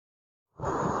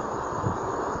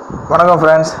வணக்கம்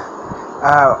ஃப்ரெண்ட்ஸ்,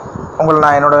 உங்களை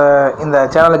நான் இந்த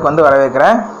சேனலுக்கு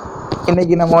வரவேற்கிறேன்.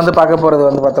 இன்றைக்கி நம்ம பார்க்க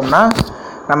போகிறது பார்த்தோம்னா,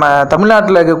 நம்ம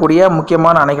தமிழ்நாட்டில் இருக்கக்கூடிய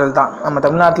முக்கியமான அணைகள் தான். நம்ம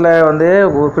தமிழ்நாட்டில்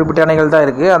ஒரு குறிப்பிட்ட அணைகள் தான்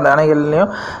இருக்குது. அந்த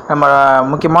அணைகள்லேயும் நம்ம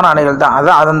முக்கியமான அணைகள் தான்.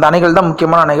 அந்த அணைகள் தான்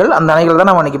முக்கியமான அணைகள். அந்த அணைகள் தான்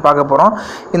நம்ம இன்றைக்கி பார்க்க போகிறோம்.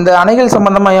 இந்த அணைகள்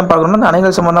சம்மந்தமாக ஏன் பார்க்கணும்னா, இந்த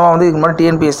அணைகள் சம்மந்தமாக இதுக்கு முன்னாடி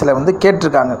டிஎன்பிஎஸ்சியில்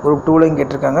கேட்டிருக்காங்க. குரூப் 2லையும்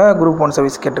கேட்டிருக்காங்க, குரூப் 1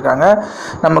 சர்வீஸ் கேட்டிருக்காங்க,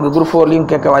 நமக்கு குரூப் 4லையும்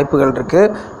கேட்க வாய்ப்புகள்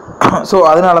இருக்குது. ஸோ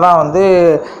அதனால தான்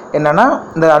என்னென்னா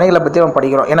இந்த அணைகளை பற்றி நம்ம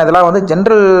படிக்கிறோம். ஏன்னா இதெல்லாம்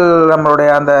ஜென்ரல் நம்மளுடைய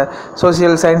அந்த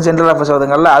சோசியல் சயின்ஸ் ஜென்ரல் அஃபேர்ஸ்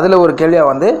வருதுங்கள்ல, அதில் ஒரு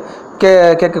கேள்வியாக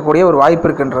கேட்கக்கூடிய ஒரு வாய்ப்பு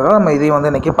இருக்குன்றதை நம்ம இதையும்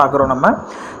இன்றைக்கி பார்க்குறோம். நம்ம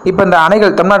இப்போ இந்த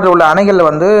அணைகள், தமிழ்நாட்டில் உள்ள அணைகளில்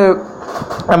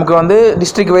நமக்கு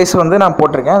டிஸ்ட்ரிக்ட் வைஸ் நான்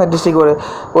போட்டிருக்கேன். அந்த டிஸ்ட்ரிக்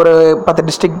ஒரு 10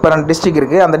 டிஸ்ட்ரிக்ட் 12 டிஸ்ட்ரிக்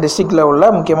இருக்குது. அந்த டிஸ்ட்ரிக்டில் உள்ள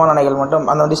முக்கியமான அணைகள் மட்டும்,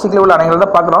 அந்த டிஸ்ட்ரிக்டில் உள்ள அணைகள்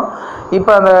தான் பார்க்குறோம்.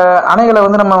 இப்போ அந்த அணைகளை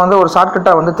நம்ம ஒரு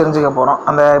ஷார்ட்கட்டாக தெரிஞ்சுக்க போகிறோம்.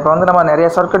 இப்போ நம்ம நிறைய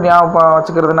ஷார்ட்கட் ஞாபகம்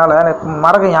வச்சுக்கிறதுனால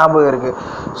மறக்க ஞாபகம் இருக்குது.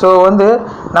 ஸோ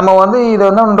நம்ம இதை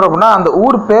என்ன பண்ணுறோம் அப்படின்னா, அந்த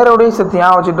ஊர் பேரோடய சேர்த்து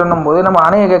ஞாபகம் வச்சுட்டோன்னும் போது நம்ம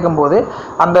அணையை கேட்கும்போது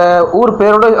அந்த ஊர்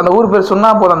பேரோட, அந்த ஊர் பேர்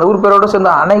சொன்னால் போதும், அந்த ஊர் பேரோடு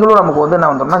சேர்ந்த அணைகளும் நமக்கு என்ன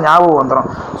வந்துடும்னா ஞாபகம் வந்துடும்.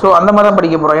 ஸோ அந்த மாதிரி தான்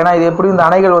படிக்க போகிறோம். ஏன்னா இது எப்படி இந்த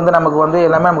அணைகள் நமக்கு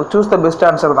எல்லாமே நமக்கு சூஸ் த பெஸ்ட்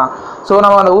ஆன்சர் தான். ஸோ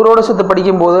நம்ம அந்த ஊரோடு சேர்த்து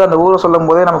படிக்கும்போது, அந்த ஊரை சொல்லும்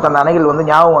போதே நமக்கு அந்த அணைகள்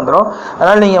ஞாபகம் வந்துடும்.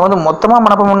 அதனால் நீங்கள் மொத்தமாக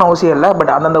மனப்பாடம்னு அவசியம் இல்லை.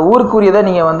 பட் அந்தந்த ஊருக்குரியதை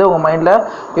நீங்கள் உங்கள் மைண்டில்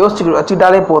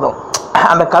வச்சுக்கிட்டாலே போதும்.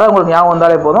 அந்த கதை உங்களுக்கு ஞாபகம்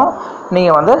வந்தாலே போதும்,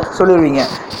 நீங்கள் சொல்லிடுவீங்க.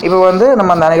 இப்போ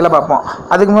நம்ம அந்த அணைகளை பார்ப்போம்.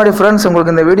 அதுக்கு முன்னாடி ஃப்ரெண்ட்ஸ்,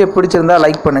 உங்களுக்கு இந்த வீடியோ பிடிச்சிருந்தால்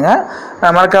லைக் பண்ணுங்கள்,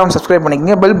 மறக்காமல் சப்ஸ்கிரைப்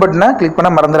பண்ணிக்கோங்க, பெல் பட்டனை கிளிக் பண்ண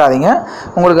மறந்துடாதீங்க.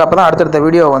 உங்களுக்கு அப்போ தான் அடுத்தடுத்த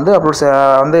வீடியோ அப்லோட்ஸ்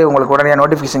உங்களுக்கு உடனே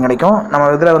நோட்டிஃபிகேஷன் கிடைக்கும். நம்ம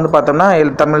இதில் பார்த்தோம்னா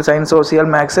Tamil, science, social,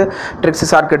 maths, tricks,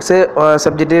 shortcuts,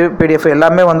 subjective, PDF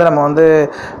எல்லாமே நம்ம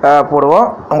போடுவோம்.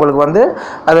 உங்களுக்கு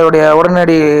அதோடைய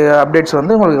உடனடி அப்டேட்ஸ்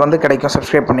உங்களுக்கு கிடைக்கும்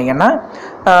சப்ஸ்கிரைப் பண்ணிங்கன்னா.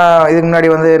 இதுக்கு முன்னாடி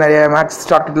நிறைய மேக்ஸ்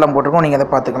ஷார்ட்கட்லாம் போட்டிருக்கோம், நீங்கள் அதை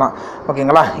பார்த்துக்கலாம்.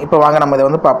 ஓகேங்களா? இப்போ வாங்க நம்ம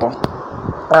இதை பார்ப்போம்.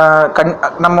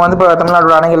 நம்ம இப்போ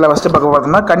தமிழ்நாட்டோட அணைகளில் ஃபஸ்ட்டு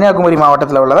பார்த்தோம்னா கன்னியாகுமரி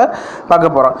மாவட்டத்தில் உள்ளதை பார்க்க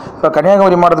போகிறோம். இப்போ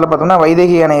கன்னியாகுமரி மாவட்டத்தில் பார்த்தோம்னா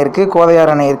வைதேகி அணை இருக்குது,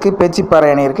 கோதையார் அணை இருக்குது, பேச்சிப்பாறை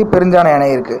அணை இருக்குது, பெருஞ்சானை அணை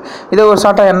இருக்குது. இதை ஒரு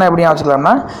ஷார்ட்டாக என்ன எப்படின்னு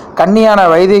வச்சுக்கலாம்னா, கன்னியான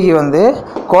வைதேகி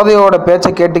கோதையோட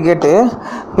பேச்சை கேட்டு கேட்டு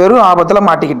பெரும் ஆபத்தில்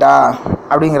மாட்டிக்கிட்டா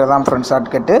அப்படிங்கிறதான் ஃப்ரெண்ட்ஸ்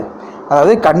ஷார்ட்கட்டு.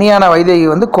 அதாவது கன்னியான வைதேகி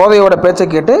கோதையோட பேச்சை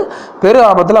கேட்டு பெரு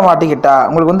ஆபத்தில் மாட்டிக்கிட்டா.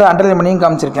 உங்களுக்கு அண்டர்லைன் பண்ணியும்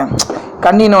காமிச்சிருக்கேன்.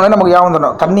 கன்னினோடனே நமக்கு ஞாபகம்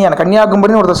வந்துடும்.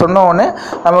 கன்னியாகுமரின்னு ஒருத்தர் சொன்ன உடனே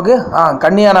நமக்கு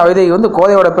கன்னியான வைதேகி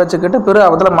கோதையோட பேச்சை கேட்டு பெரு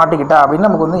ஆபத்தில் மாட்டிக்கிட்டா அப்படின்னு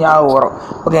நமக்கு ஞாபகம் வரும்.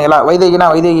 ஓகேங்களா? வைதேகினா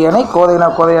வைதேகி அணை, கோதைனா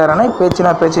கோதையார் அணை,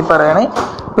 பேச்சினா பேச்சிப்பாறை அணை,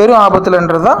 பெரும்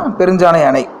ஆபத்துலன்றது தான் பெருஞ்சானை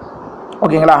அணை.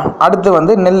 ஓகேங்களா?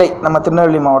 அடுத்து நெல்லை, நம்ம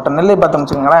திருநெல்வேலி மாவட்டம் நெல்லை பார்த்தோம்னு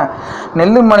வச்சுக்கோங்களேன்.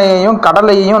 நெல்லுமலையையும்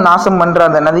கடலையையும் நாசம் பண்ணுற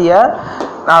அந்த நதியை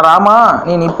நான் ராமா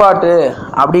நீ நிப்பாட்டு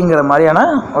அப்படிங்கிற மாதிரியான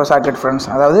ஒரு ஷார்ட்கட் ஃப்ரெண்ட்ஸ்.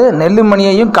 அதாவது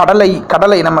நெல்லுமணியையும்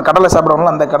கடலை நம்ம கடலை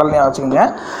சாப்பிட்றவங்களும் அந்த கடலையாக வச்சுக்கோங்க.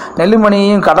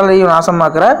 நெல்லுமணியையும் கடலையும்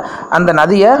நாசமாக்குற அந்த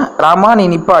நதியை ராமா நீ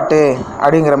நிப்பாட்டு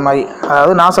அப்படிங்கிற மாதிரி.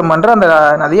 அதாவது நாசம் பண்ணுற அந்த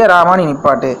நதியை ராமா நீ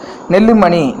நிப்பாட்டு.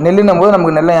 நெல்லுன்னும் போது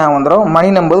நமக்கு நெல்லை ஞாபகம் வந்துடும்.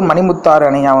 மணினும் போது மணிமுத்தாறு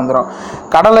அணை ஞாபகம் வந்துடும்.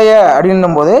 கடலையை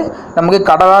அப்படின்னும் போது நமக்கு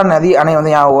கடலா நதி அணை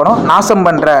ஞாபகம் வரும். நாசம்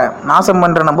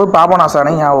பண்ணுறன்னும் போது பாபநாச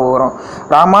அணை ஞாபகம் வரும்.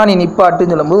 ராமா நீ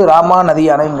நிப்பாட்டுன்னு சொல்லும்போது ராமா நதி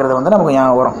அணைங்கிறது நமக்கு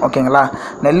ஞாபகம் வரும். ஓகேங்களா?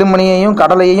 நெல்லுமணியையும்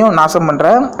கடலையையும் நாசம் பண்ணுற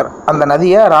அந்த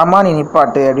நதியை ராமா நீ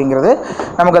நிப்பாட்டு அப்படிங்கிறது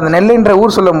நமக்கு அந்த நெல்லுன்ற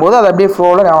ஊர் சொல்லும் போது அது அப்படியே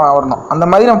ஃப்ளோவில் ஞாபகம் வரணும். அந்த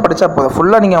மாதிரி நம்ம படித்தா போதும்.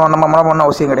 ஃபுல்லாக நீங்கள் நம்ம மனம் பண்ண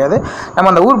அவசியம் கிடையாது. நம்ம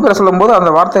அந்த ஊர் பேரை சொல்லும்போது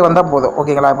அந்த வார்த்தை வந்தால் போதும்.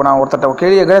 ஓகேங்களா? இப்போ நான் ஒருத்தட்ட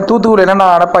கேள்வி கேட்குறேன், தூத்துக்குடி என்னென்ன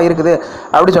அடப்பா இருக்குது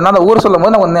அப்படின்னு சொன்னால் அந்த ஊர் சொல்லும்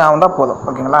போது நமக்கு வந்தால் போதும்.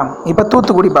 ஓகேங்களா? இப்போ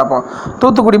தூத்துக்குடி பார்ப்போம்.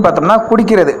 தூத்துக்குடி பார்த்தோம்னா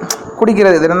குடிக்கிறது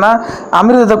இது என்னென்னா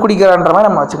அமிர்தத்தை குடிக்கிறான்ற மாதிரி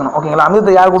நம்ம வச்சுக்கணும். ஓகேங்களா?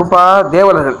 அமிர்தத்தை யார் கொடுப்பா?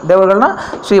 தேவர்கள்னால்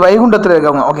ஸ்ரீ வைகுண்டத்தில்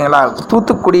இருக்கவங்க. ஓகேங்களா?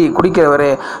 தூத்துக்குடி குடிக்கிறவர்.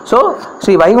 ஸோ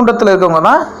ஸ்ரீ வைகுண்டத்தில் இருக்கவங்க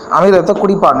தான் அமிர்தத்தை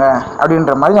குடிப்பாங்க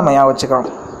அப்படின்ற மாதிரி நம்ம ஞாபகம் வச்சுக்கிறோம்.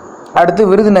 அடுத்து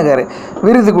விருதுநகர்,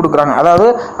 விருது கொடுக்குறாங்க. அதாவது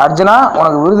அர்ஜுனா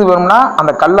உனக்கு விருது வேணும்னா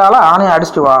அந்த கல்லால் ஆணையை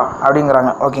அடிச்சுட்டு வா அப்படிங்கிறாங்க.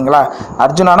 ஓகேங்களா?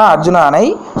 அர்ஜுனா அணை.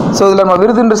 ஸோ இதில் நம்ம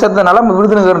விருதுன்ற சேர்த்ததுனால நம்ம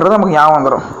விருதுநகர்ன்றது நமக்கு ஞாபகம்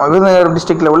வந்துடும். விருதுநகர்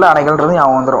டிஸ்ட்ரிக்டில் உள்ள அணைகள்ன்றது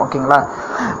ஞாபகம் வந்துடும். ஓகேங்களா?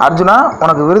 அர்ஜுனா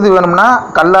உனக்கு விருது வேணும்னா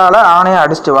கல்லால் ஆணையை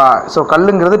அடிச்சுட்டு வா. ஸோ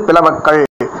கல்லுங்கிறது பிளவக்கல்,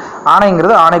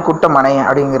 ஆணைங்கிறது ஆணைக்குட்டம் அணை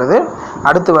அப்படிங்கிறது.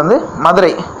 அடுத்து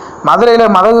மதுரையில்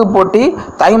மதகு போட்டி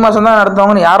தை மாதம் தான்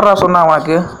நடத்துவாங்கன்னு யாரா சொன்னா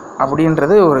உனக்கு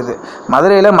அப்படின்றது ஒரு இது.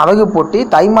 மதுரையில் மதகு போட்டி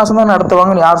தை மாதம் தான்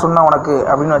நடத்துவாங்கன்னு யார் சொன்னால் உனக்கு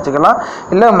அப்படின்னு வச்சுக்கலாம்.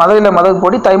 இல்லை மதுரையில் மதகு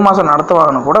போட்டி தை மாதம்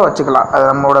நடத்துவாங்கன்னு கூட வச்சுக்கலாம். அது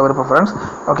நம்மளோட விருப்பம் ஃப்ரெண்ட்ஸ்.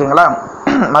 ஓகேங்களா?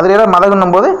 மதுரையில்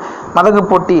மதகுன்னும் போது மதகு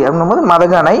போட்டி அப்படின்னும் போது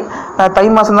மதகு அணை, தை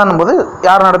மாதம் தான் போது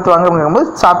யார் நடத்துவாங்க அப்படிங்கும்போது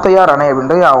சாத்தையார் அணை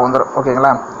அப்படின்றது வந்துடும்.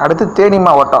 ஓகேங்களா? அடுத்து தேனி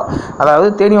மாவட்டம். அதாவது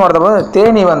தேனி மாவட்டத்தில்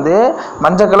தேனி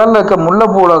மஞ்சள் கலரில் இருக்க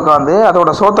முல்லைப்பூவில் உட்காந்து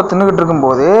அதோட சோத்தை தின்னுக்கிட்டு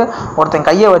இருக்கும்போது ஒருத்தன்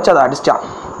கையை வச்சு அதை அடிச்சிட்டான்.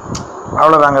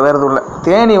 அவ்வளோதாங்க, வேறு எதுவும் இல்லை.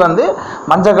 தேனி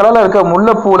மஞ்சள் கலரில் இருக்க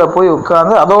முல்லைப்பூவில் போய்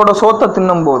உட்காந்து அதோட சோத்தை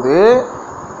தின்னும்போது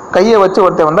கையை வச்சு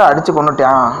ஒருத்தன் வந்து அடித்து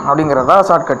கொண்டுட்டான் அப்படிங்கிறதா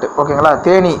ஷார்ட்கட்டு. ஓகேங்களா?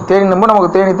 தேனின்னும்போது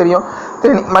நமக்கு தேனி தெரியும்.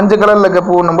 தேனி மஞ்சள் கலரில் இருக்க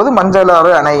பூன்னும்போது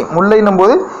மஞ்சளாறு அணை,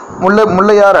 முல்லைன்னும்போது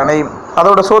முல்லையார் அணை,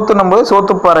 அதோட சோத்துன்னும்போது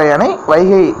சோத்துப்பாறை அணை,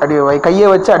 வைகை கையை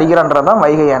வச்சு அடிக்கிறான்றது தான்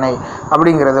வைகை அணை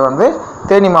அப்படிங்கிறது வந்து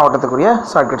தேனி மாவட்டத்துக்குரிய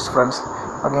ஷார்ட்கட்ஸ் ஃப்ரெண்ட்ஸ்.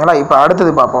 ஓகேங்களா? இப்போ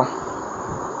அடுத்தது பார்ப்போம்.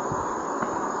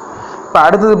 இப்போ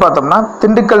அடுத்தது பார்த்தோம்னா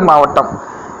திண்டுக்கல் மாவட்டம்.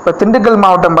 இப்போ திண்டுக்கல்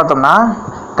மாவட்டம் பார்த்தோம்னா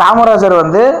காமராஜர்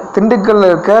வந்து திண்டுக்கல்ல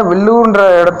இருக்க வில்லூர்ன்ற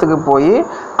இடத்துக்கு போய்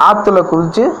ஆற்றுல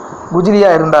குதித்து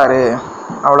குஜிலியாக இருந்தார்.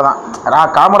 அவ்வளோதான்.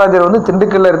 காமராஜர் வந்து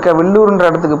திண்டுக்கல்ல இருக்க வில்லூர்ன்ற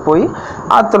இடத்துக்கு போய்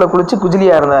ஆற்றுல குளித்து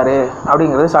குஜிலியாக இருந்தார்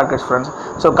அப்படிங்கிறது ஷார்ட்கட்ஸ் ஃப்ரெண்ட்ஸ்.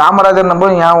 ஸோ காமராஜர்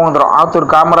நம்ம ஞாபகம் வந்துடும்.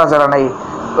 ஆத்தூர் காமராஜர் அணை.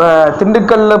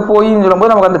 திண்டுக்கல்லில் போயின்னு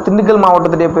சொல்லும்போது நமக்கு அந்த திண்டுக்கல்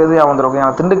மாவட்டத்துடைய பேர் ஞாபகம் வந்துடும்.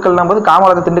 ஓகேங்களா? திண்டுக்கல்னும் போது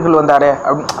காமராஜர் திண்டுக்கல் வந்தார்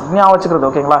அப்படின்னு ஞாபகம் வச்சுக்கிறது.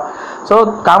 ஓகேங்களா? ஸோ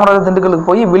காமராஜர் திண்டுக்கலுக்கு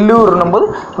போய் வில்லூர்னும் போது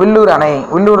வில்லூர் அணை,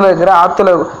 வில்லூரில் இருக்கிற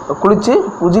ஆற்றுல குளித்து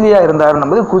குஜிலியாக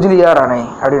இருந்தாருன்னும் போது குஜிலியார் அணை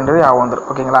அப்படின்றது ஞாபகம் வந்துடும்.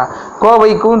 ஓகேங்களா?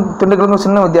 கோவைக்கும் திண்டுக்கலுக்கும்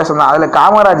சின்ன வித்தியாசம் தான். அதில்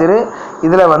காமராஜர்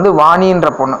இதில் வந்து வாணின்ற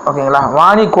பொண்ணு. ஓகேங்களா?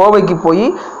 வாணி கோவைக்கு போய்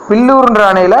வில்லூர்ன்ற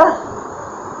அணையில்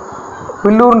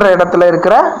வில்லூர்ன்ற இடத்துல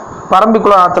இருக்கிற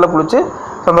பரம்பிக்குளம் ஆற்றுல குளித்து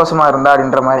சந்தோஷமாக இருந்தா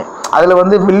அப்படின்ற மாதிரி. அதில்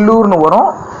வந்து வில்லூர்னு வரும்,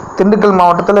 திண்டுக்கல்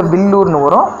மாவட்டத்தில் வில்லூர்னு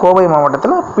வரும், கோவை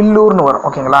மாவட்டத்தில் பில்லூர்னு வரும்.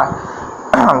 ஓகேங்களா?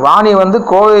 வாணி வந்து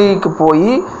கோவைக்கு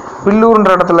போய்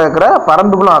பில்லூர்ன்ற இடத்துல இருக்கிற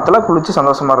பரம்பிக்குளம் ஆற்றுல குளித்து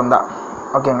சந்தோஷமாக இருந்தா.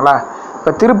 ஓகேங்களா?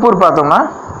 இப்போ திருப்பூர் பார்த்தோம்னா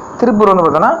திருப்பூர் வந்து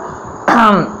பார்த்தோன்னா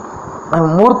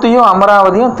மூர்த்தியும்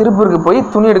அமராவதியும் திருப்பூருக்கு போய்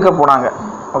துணி எடுக்க போனாங்க.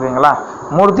 ஓகேங்களா?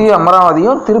 மூர்த்தியும்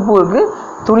அமராவதியும் திருப்பூருக்கு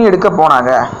துணி எடுக்க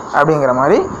போனாங்க அப்படிங்கிற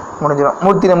மாதிரி முடிஞ்சிடும்.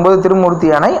 மூர்த்தி நம்போது திருமூர்த்தி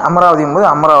அணை, அமராவதி போது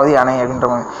அமராவதி அணை அப்படின்ற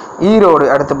மாதிரி. ஈரோடு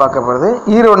அடுத்து பார்க்க போகிறது.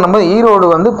 ஈரோடு நம்போது ஈரோடு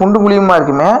வந்து குண்டு குழியுமா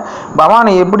இருக்குமே,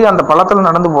 பவானி எப்படி அந்த பள்ளத்தில்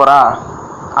நடந்து போகிறா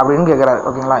அப்படின்னு கேட்குறாரு.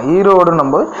 ஓகேங்களா? ஈரோடு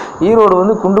நம்போது ஈரோடு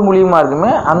வந்து குண்டு குழியுமா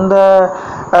இருக்குமே, அந்த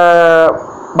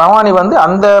பவானி வந்து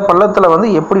அந்த பள்ளத்தில் வந்து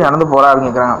எப்படி நடந்து போகிறா அப்படின்னு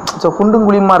கேட்குறாங்க. ஸோ குண்டும்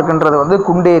குழியுமா இருக்குன்றது வந்து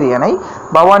குண்டேரி அணை,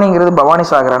 பவானிங்கிறது பவானி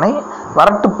சாகர் அணை,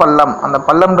 வரட்டு பள்ளம், அந்த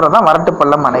பள்ளம்ன்றது தான் வரட்டு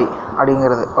பள்ளம் அணை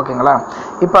அப்படிங்கிறது. ஓகேங்களா?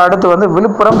 இப்போ அடுத்து வந்து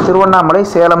விழுப்புரம், திருவண்ணாமலை,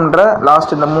 சேலம்ன்ற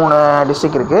லாஸ்ட் இந்த 3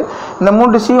 டிஸ்ட்ரிக்ட் இருக்குது. இந்த 3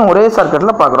 டிஸ்ட்ரிக்டும் ஒரே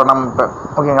சர்க்கிட்டில் பார்க்குறோம் நம்ம இப்போ.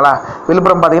 ஓகேங்களா?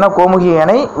 விழுப்புரம் பார்த்தீங்கன்னா கோமுகி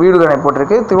அணை, வீடு அணை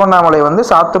போட்டிருக்கு. திருவண்ணாமலை வந்து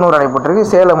சாத்தனூர் அணை போட்டிருக்கு.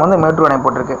 சேலம் வந்து மேட்டூர் அணை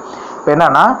போட்டிருக்கு. இப்போ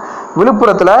என்னன்னா,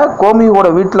 விழுப்புரத்தில் கோமியோட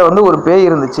வீட்டில் வந்து ஒரு பேய்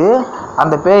இருந்துச்சு.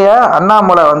 அந்த பேயை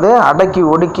அண்ணாமலை வந்து அடக்கி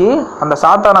ஒடுக்கி அந்த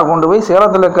சாத்தானை கொண்டு போய்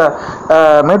சேலத்தில் இருக்க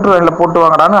மேட்டூர் அணையில் போட்டு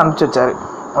வாங்கடான்னு அனுப்பிச்சி வச்சார்.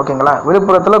 ஓகேங்களா?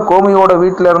 விழுப்புரத்தில் கோமியோட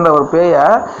வீட்டில் இருந்த ஒரு பேயை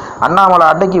அண்ணாமலை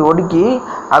அடக்கி ஒடுக்கி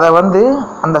அதை வந்து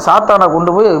அந்த சாத்தானை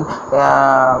கொண்டு போய்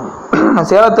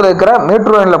சேலத்தில் இருக்கிற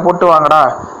மேட்டூர் அணையில் போட்டு வாங்கடா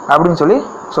அப்படின்னு சொல்லி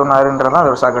சொன்னாருன்றதான்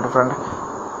அது ஒரு ஷார்ட்கட் ஃப்ரெண்ட்.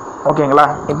 ஓகேங்களா?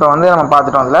 இப்போ வந்து நம்ம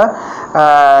பார்த்துட்டோம்.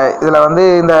 இதில் வந்து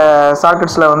இந்த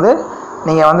ஷார்ட்கட்ஸில் வந்து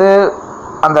நீங்கள் வந்து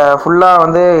அந்த ஃபுல்லாக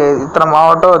வந்து இத்தனை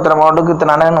மாவட்டத்துக்கு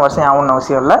இத்தனை அண்ணன் வருஷம் ஆகணும்னு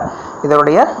அவசியம் இல்லை.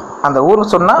 இதனுடைய அந்த ஊர்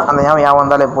சொன்னால் அந்த ஞாபகம்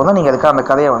வந்தாலே போதும். நீங்கள் அதுக்கு அந்த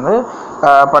கதையை வந்து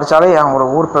படித்தாலே ஒரு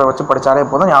ஊர் பேரை வச்சு படித்தாலே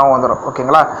போதும், ஞாபகம் வந்துடும்.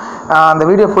 ஓகேங்களா? அந்த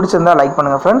வீடியோ பிடிச்சிருந்தால் லைக்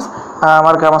பண்ணுங்கள் ஃப்ரெண்ட்ஸ்.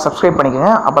 மறக்காமல் சப்ஸ்கிரைப்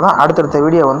பண்ணிக்கோங்க. அப்போ தான் அடுத்தடுத்த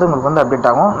வீடியோ வந்து உங்களுக்கு வந்து அப்டேட்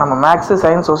ஆகும். நம்ம மேக்ஸு,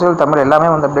 சயின்ஸ், சோசியல், தமிழ் எல்லாமே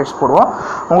வந்து அப்டேட்ஸ் போடுவோம்.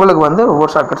 உங்களுக்கு வந்து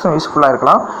ஒவ்வொரு ஷார்ட்கட்ஸும் யூஸ்ஃபுல்லாக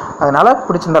இருக்கலாம். அதனால்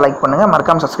பிடிச்சிருந்தால் லைக் பண்ணுங்கள்,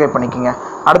 மறக்காமல் சப்ஸ்கிரைப் பண்ணிக்கோங்க.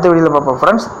 அடுத்த வீடியோவில் பார்ப்போம்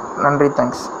ஃப்ரெண்ட்ஸ். நன்றி,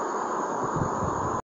 தேங்க்ஸ்.